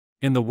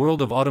In the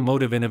world of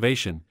automotive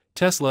innovation,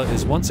 Tesla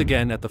is once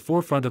again at the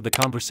forefront of the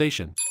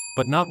conversation,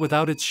 but not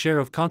without its share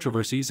of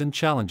controversies and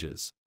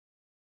challenges.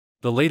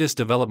 The latest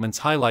developments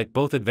highlight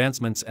both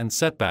advancements and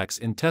setbacks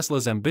in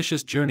Tesla's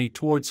ambitious journey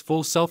towards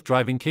full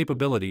self-driving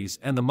capabilities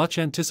and the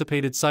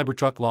much-anticipated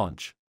Cybertruck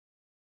launch.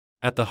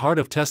 At the heart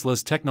of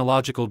Tesla's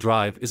technological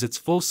drive is its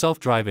full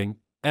self-driving,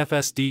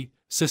 FSD,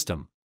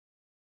 system.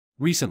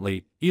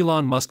 Recently,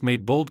 Elon Musk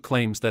made bold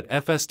claims that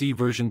FSD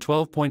version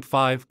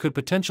 12.5 could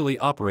potentially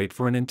operate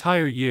for an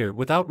entire year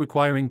without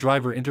requiring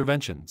driver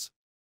interventions.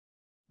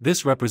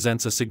 This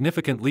represents a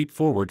significant leap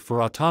forward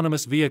for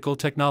autonomous vehicle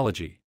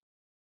technology.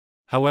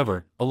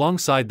 However,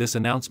 alongside this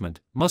announcement,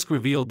 Musk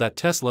revealed that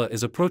Tesla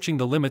is approaching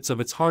the limits of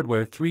its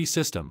Hardware 3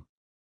 system.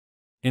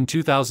 In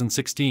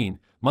 2016,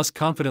 Musk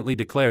confidently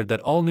declared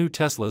that all new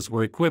Teslas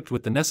were equipped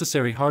with the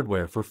necessary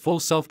hardware for full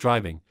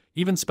self-driving,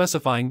 even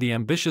specifying the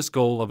ambitious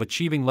goal of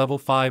achieving Level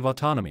 5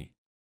 autonomy.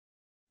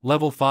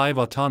 Level 5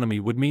 autonomy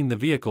would mean the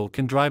vehicle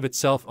can drive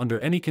itself under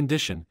any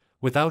condition,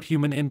 without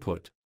human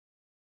input.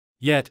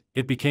 Yet,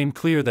 it became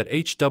clear that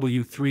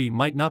HW3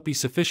 might not be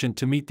sufficient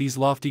to meet these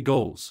lofty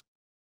goals.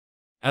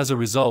 As a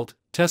result,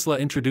 Tesla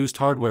introduced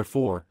Hardware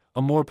 4,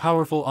 a more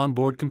powerful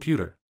onboard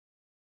computer.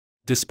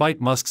 Despite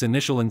Musk's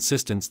initial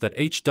insistence that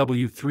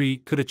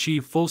HW3 could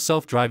achieve full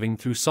self-driving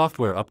through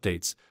software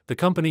updates, the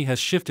company has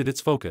shifted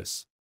its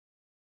focus.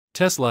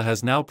 Tesla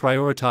has now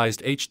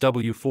prioritized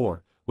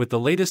HW4, with the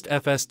latest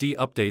FSD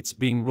updates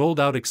being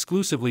rolled out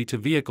exclusively to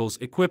vehicles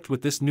equipped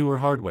with this newer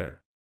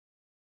hardware.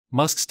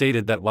 Musk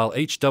stated that while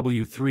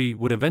HW3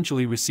 would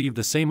eventually receive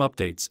the same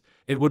updates,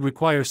 it would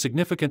require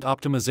significant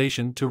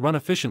optimization to run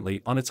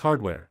efficiently on its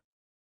hardware.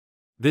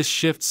 This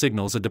shift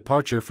signals a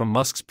departure from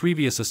Musk's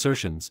previous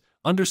assertions,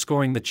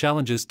 underscoring the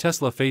challenges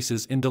Tesla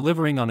faces in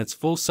delivering on its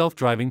full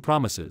self-driving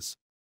promises.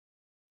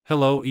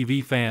 Hello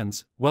EV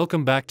fans,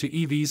 welcome back to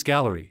EV's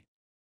Gallery.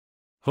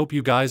 Hope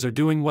you guys are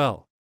doing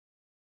well.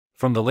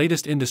 From the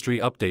latest industry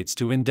updates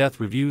to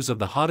in-depth reviews of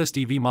the hottest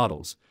EV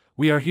models,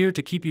 we are here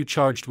to keep you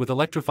charged with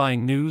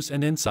electrifying news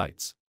and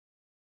insights.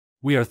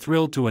 We are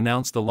thrilled to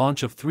announce the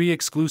launch of 3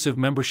 exclusive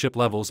membership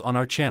levels on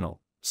our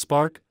channel: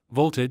 Spark,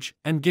 Voltage,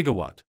 and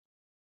Gigawatt.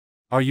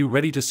 Are you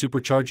ready to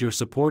supercharge your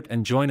support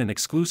and join an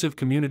exclusive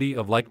community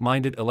of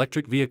like-minded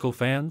electric vehicle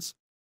fans?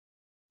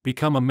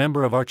 Become a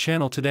member of our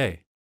channel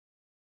today.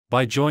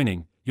 By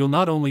joining, you'll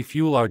not only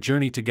fuel our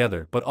journey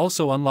together but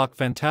also unlock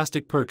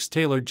fantastic perks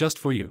tailored just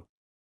for you.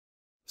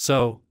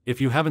 So,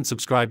 if you haven't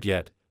subscribed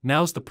yet,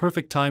 now's the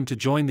perfect time to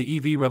join the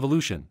EV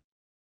revolution.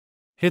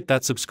 Hit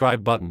that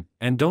subscribe button,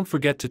 and don't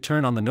forget to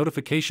turn on the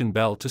notification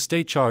bell to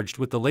stay charged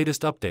with the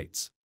latest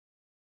updates.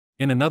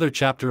 In another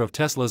chapter of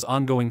Tesla's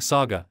ongoing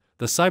saga,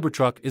 the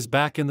Cybertruck is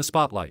back in the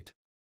spotlight.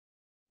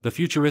 The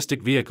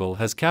futuristic vehicle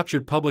has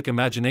captured public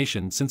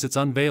imagination since its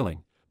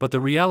unveiling, but the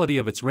reality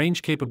of its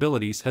range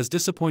capabilities has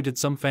disappointed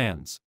some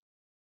fans.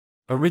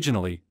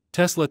 Originally,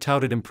 Tesla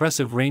touted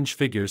impressive range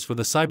figures for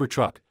the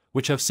Cybertruck,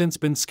 which have since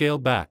been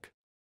scaled back.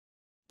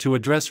 To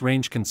address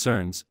range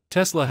concerns,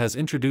 Tesla has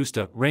introduced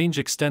a range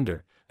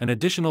extender, an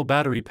additional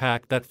battery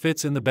pack that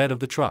fits in the bed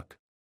of the truck.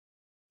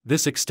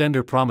 This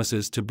extender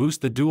promises to boost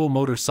the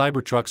dual-motor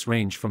Cybertruck's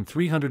range from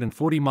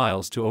 340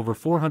 miles to over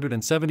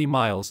 470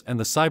 miles and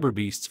the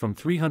Cyberbeast's from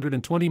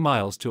 320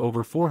 miles to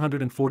over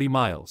 440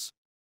 miles.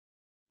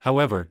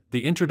 However,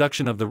 the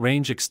introduction of the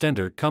range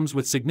extender comes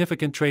with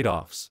significant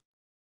trade-offs.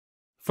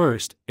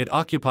 First, it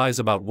occupies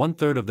about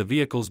 1/3 of the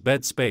vehicle's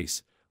bed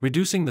space,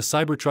 reducing the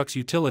Cybertruck's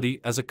utility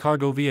as a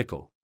cargo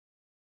vehicle.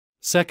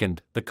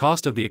 Second, the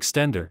cost of the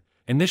extender,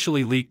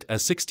 initially leaked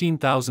as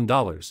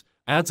 $16,000,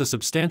 adds a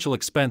substantial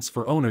expense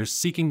for owners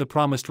seeking the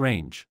promised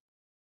range.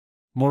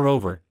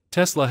 Moreover,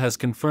 Tesla has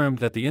confirmed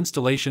that the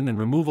installation and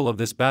removal of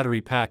this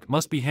battery pack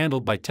must be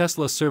handled by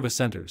Tesla service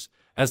centers,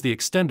 as the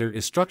extender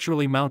is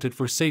structurally mounted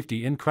for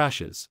safety in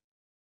crashes.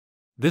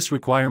 This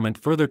requirement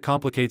further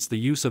complicates the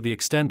use of the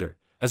extender,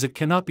 as it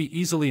cannot be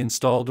easily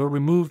installed or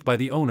removed by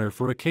the owner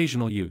for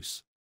occasional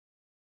use.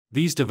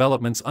 These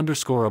developments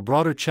underscore a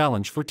broader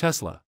challenge for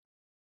Tesla.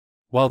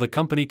 While the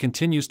company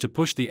continues to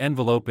push the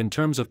envelope in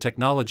terms of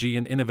technology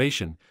and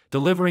innovation,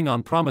 delivering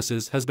on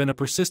promises has been a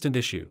persistent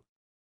issue.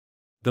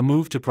 The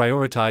move to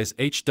prioritize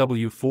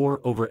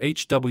HW4 over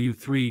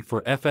HW3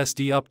 for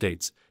FSD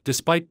updates,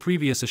 despite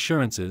previous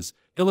assurances,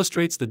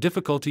 illustrates the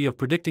difficulty of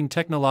predicting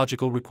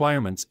technological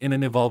requirements in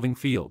an evolving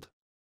field.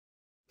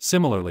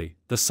 Similarly,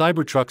 the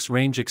Cybertruck's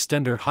range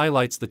extender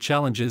highlights the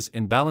challenges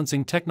in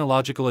balancing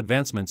technological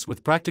advancements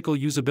with practical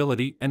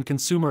usability and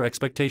consumer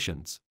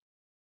expectations.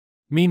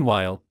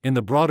 Meanwhile, in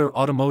the broader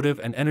automotive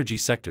and energy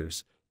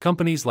sectors,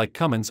 companies like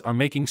Cummins are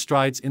making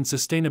strides in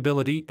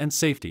sustainability and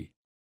safety.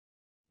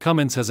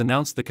 Cummins has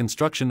announced the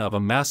construction of a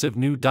massive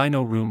new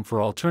dyno room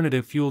for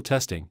alternative fuel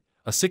testing,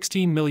 a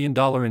 $16 million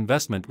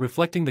investment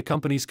reflecting the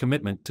company's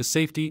commitment to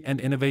safety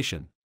and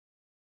innovation.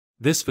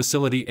 This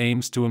facility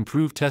aims to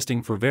improve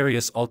testing for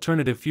various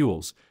alternative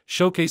fuels,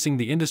 showcasing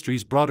the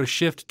industry's broader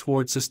shift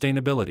towards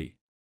sustainability.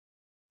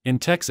 In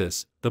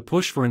Texas, the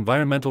push for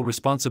environmental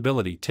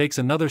responsibility takes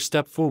another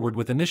step forward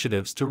with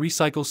initiatives to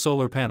recycle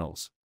solar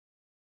panels.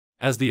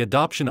 As the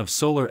adoption of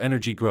solar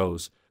energy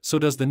grows, so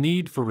does the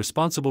need for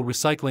responsible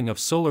recycling of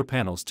solar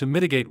panels to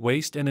mitigate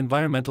waste and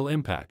environmental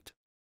impact.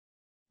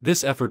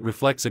 This effort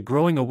reflects a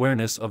growing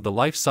awareness of the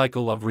life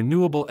cycle of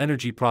renewable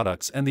energy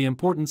products and the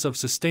importance of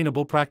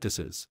sustainable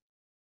practices.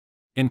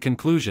 In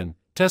conclusion,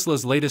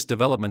 Tesla's latest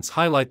developments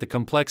highlight the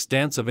complex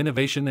dance of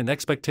innovation and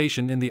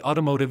expectation in the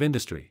automotive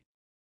industry.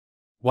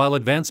 While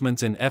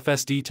advancements in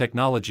FSD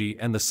technology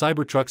and the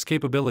Cybertruck's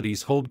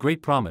capabilities hold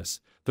great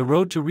promise, the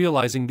road to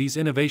realizing these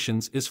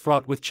innovations is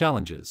fraught with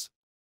challenges.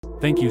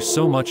 Thank you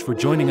so much for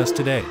joining us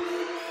today.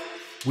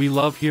 We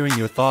love hearing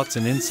your thoughts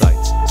and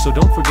insights, so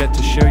don't forget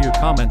to share your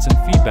comments and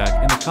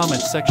feedback in the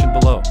comments section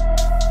below.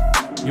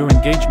 Your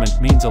engagement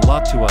means a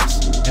lot to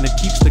us, and it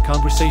keeps the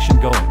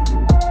conversation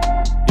going.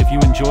 If you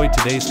enjoyed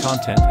today's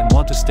content and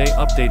want to stay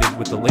updated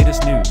with the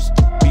latest news,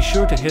 be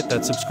sure to hit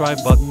that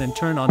subscribe button and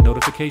turn on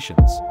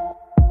notifications.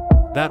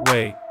 That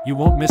way, you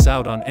won't miss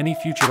out on any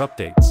future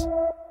updates.